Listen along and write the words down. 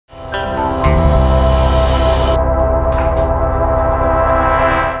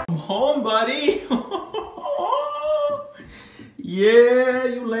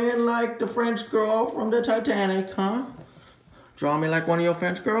French girl from the Titanic, huh? Draw me like one of your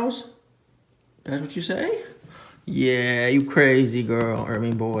French girls? That's what you say? Yeah, you crazy girl. I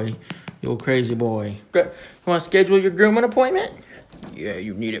mean, boy. You crazy boy. You want to schedule your grooming appointment? Yeah,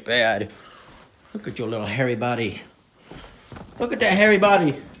 you need it bad. Look at your little hairy body. Look at that hairy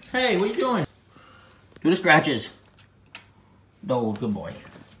body. Hey, what are you doing? Do the scratches. No, good boy.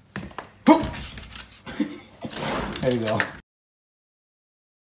 There you go.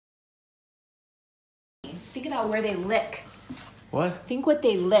 Think about where they lick. What? Think what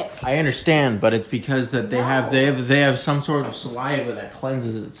they lick. I understand, but it's because that they have some sort of saliva that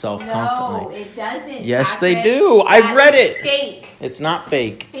cleanses itself constantly. No, it doesn't. Yes, Patrick. they do. I've read it. Fake. It's not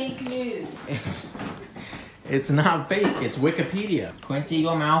fake. Fake news. It's not fake. It's Wikipedia. Quincy,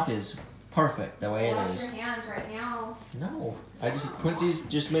 your mouth is perfect the way it is. Wash your hands right now. No, Quincy's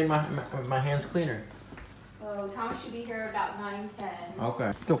just made my hands cleaner. Oh, Thomas should be here about 9:10.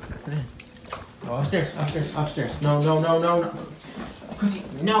 Okay. Go. Put it in. Oh, upstairs. No. Quincy,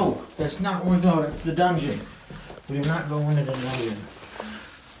 no. That's not where we go. That's the dungeon. We do not go into the dungeon.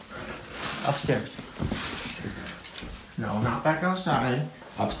 Upstairs. No, not back outside.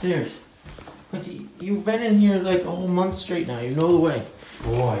 Upstairs. Quincy, you've been in here like a whole month straight now. You know the way.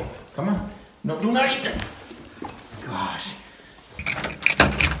 Boy, come on. No, do not eat that. Gosh.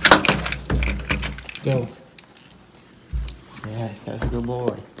 Go. Yes, that's a good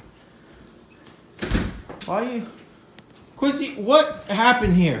boy. Why are you... Quincy, what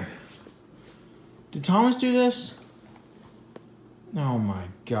happened here? Did Thomas do this? Oh my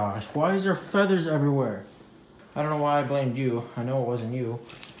gosh. Why is there feathers everywhere? I don't know why I blamed you. I know it wasn't you.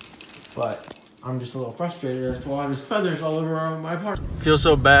 But I'm just a little frustrated as to why there's feathers all over my apartment. I feel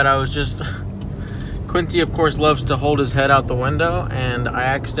so bad. I was just... Quincy, of course, loves to hold his head out the window, and I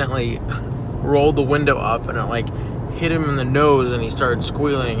accidentally rolled the window up, and it like hit him in the nose, and he started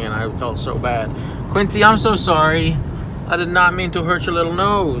squealing, and I felt so bad. Quincy, I'm so sorry. I did not mean to hurt your little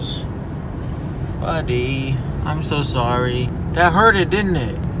nose. Buddy, I'm so sorry. That hurt it, didn't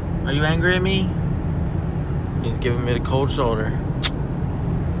it? Are you angry at me? He's giving me the cold shoulder.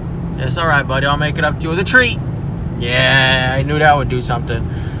 It's alright, buddy. I'll make it up to you with a treat. Yeah, I knew that would do something.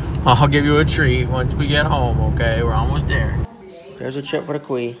 I'll give you a treat once we get home, okay? We're almost there. There's a chip for the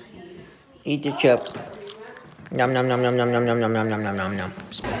queen. Eat the chip. Yum, yum, yum, yum, yum, yum, yum, yum, yum, yum, yum, yum.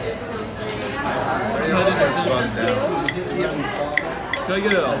 Can I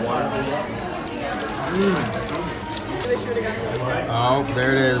get a water? Oh,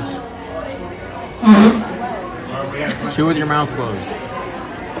 there it is. Chew with your mouth closed.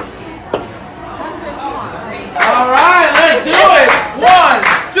 All right, let's do it. 1,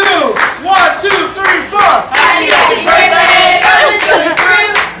 2, 1, 2, 3, 4. Happy birthday from the children's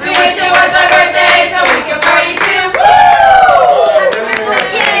group. We wish it was our birthday so we could party too. Woo!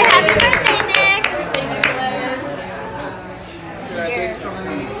 Yay, happy birthday, Nick. Thank you, Liz. Can I take some of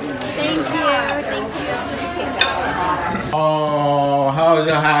these? Thank you. Oh, how's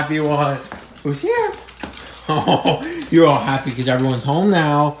a happy one? Who's here? Oh, you're all happy because everyone's home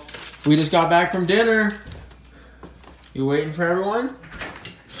now. We just got back from dinner. You waiting for everyone?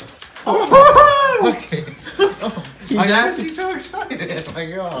 Okay. He's so excited. Oh my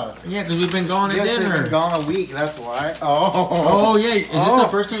god. Yeah, because we've been going to dinner. We've been gone a week, that's why. Oh. Oh, yeah. Is this the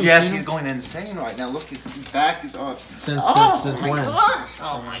first time you've Yes, seen he's him? going insane right now. Look, his back is on. Since my when? gosh.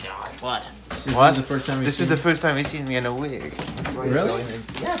 Oh my gosh. What? What? This is the first time This is the first time he's seen me in a wig. Really?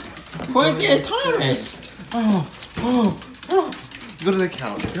 Yeah. Quincy and Thomas. Oh. Go to the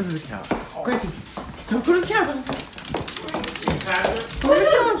couch. Go to the couch. Quincy. Go to the couch.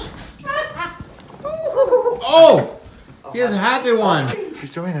 Oh! He has a happy one.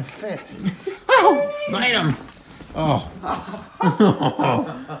 He's throwing a fit. Oh! Bite him. Oh.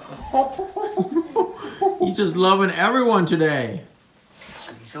 He's just loving everyone today.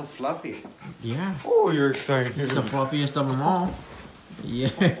 He's so fluffy. Yeah. Oh, you're excited. He's the fluffiest of them all. Yeah.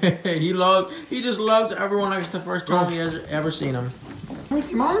 He just loves everyone like it's the first time he has ever seen him.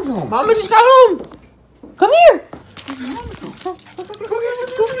 Quincy, Mama's home. Mama just got home. Come here.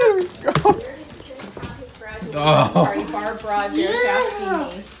 Party Barb Rogers asking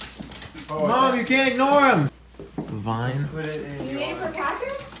me. Mom, you can't ignore him. Vine. Put it in You made it for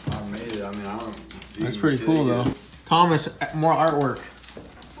Patrick? I made it. I mean, I don't. That's pretty cool though. Thomas, more artwork.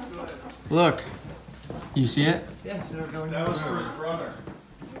 Look. You see it? Yes, that was for his brother.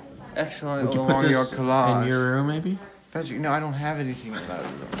 Excellent. We can put Along your this collage. in your room maybe? Patrick, no, I don't have anything in that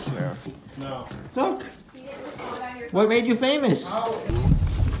room, so. No. Look. What made you famous?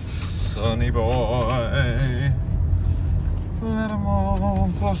 Sonny boy, let them all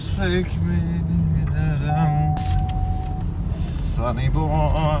forsake me. Sonny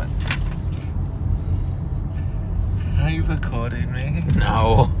boy, Are you recording me?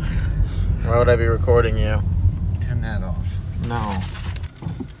 No. Why would I be recording you? Turn that off. No.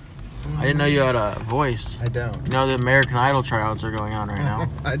 I didn't know you had a voice. I don't. You know the American Idol tryouts are going on right now.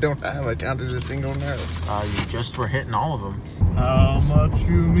 I don't have. I counted a single note. You just were hitting all of them. How much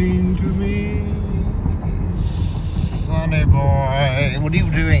you mean to me, Sonny boy. What are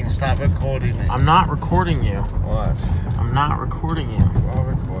you doing? Stop recording me. I'm not recording you. What? I'm not recording you. You are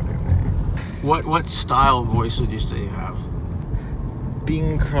recording me. What style of voice would you say you have?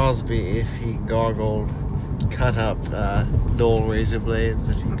 Bing Crosby, if he gargled, cut up dull razor blades,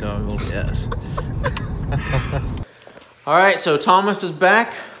 if he gargled, yes. All right, so Thomas is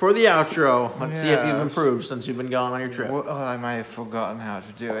back for the outro. Let's see if you've Yes. improved since you've been gone on your trip. Well, I might have forgotten how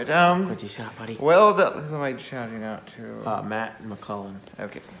to do it. Quincy, sit up, buddy. Well, who am I shouting out to? Matt McClellan.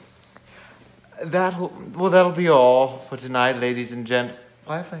 Okay. That'll be all for tonight, ladies and gents.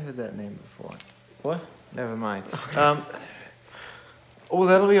 Why have I heard that name before? What? Never mind. Well,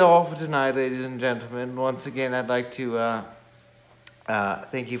 that'll be all for tonight, ladies and gentlemen. Once again, I'd like to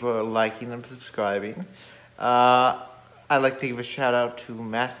thank you for liking and subscribing. I'd like to give a shout out to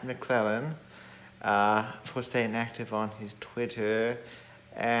Matt McClellan for staying active on his Twitter.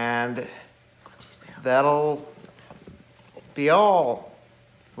 And that'll be all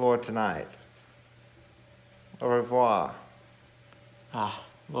for tonight. Au revoir. A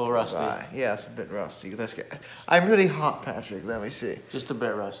little rusty. Bye. Yes, a bit rusty. Let's get. I'm really hot, Patrick. Let me see. Just a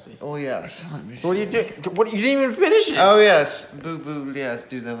bit rusty. Oh yes. Let me see. What are you doing? You didn't even finish it. Oh yes. Boo boo. Yes.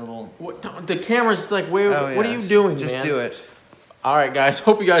 Do that little. What, the camera's like, where? Oh, What are you yes. doing, Just man? do it. All right, guys.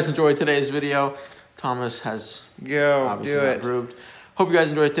 Hope you guys enjoyed today's video. Thomas has Go. obviously Do it. improved. Hope you guys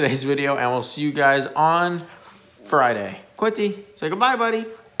enjoyed today's video, and we'll see you guys on Friday. Quincy, say goodbye, buddy.